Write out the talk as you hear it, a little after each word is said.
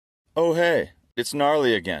Oh hey, it's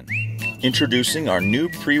Gnarly again. Introducing our new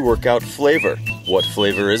pre-workout flavor. What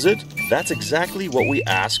flavor is it? That's exactly what we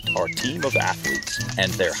asked our team of athletes and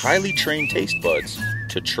their highly trained taste buds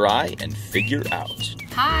to try and figure out.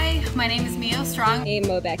 Hi, my name is Mio Strong. Hey,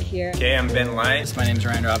 Mo back here. Okay, I'm Ben Lyons. My name is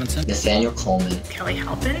Ryan Robinson. Nathaniel Coleman. Kelly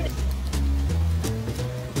Halpin.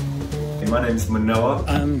 My name is Manoa.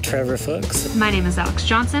 I'm Trevor Fuchs. My name is Alex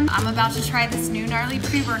Johnson. I'm about to try this new Gnarly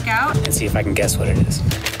pre-workout. And see if I can guess what it is.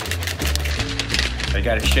 I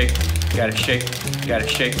gotta shake, gotta shake, gotta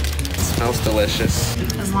shake. It smells delicious.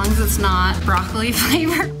 As long as it's not broccoli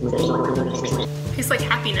flavor. Tastes like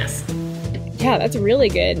happiness. Yeah, that's really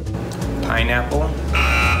good. Pineapple.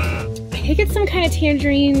 I think it's some kind of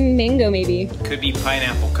tangerine mango, maybe. Could be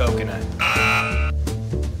pineapple coconut.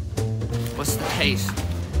 What's the taste?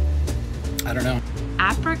 I don't know.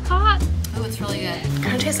 Apricot? Oh, it's really good.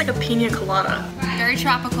 Kind of tastes like a pina colada. Very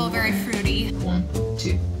tropical, very fruity. 1,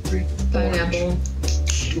 2, 3, Pineapple.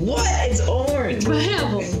 What? It's orange.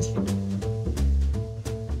 Pineapple.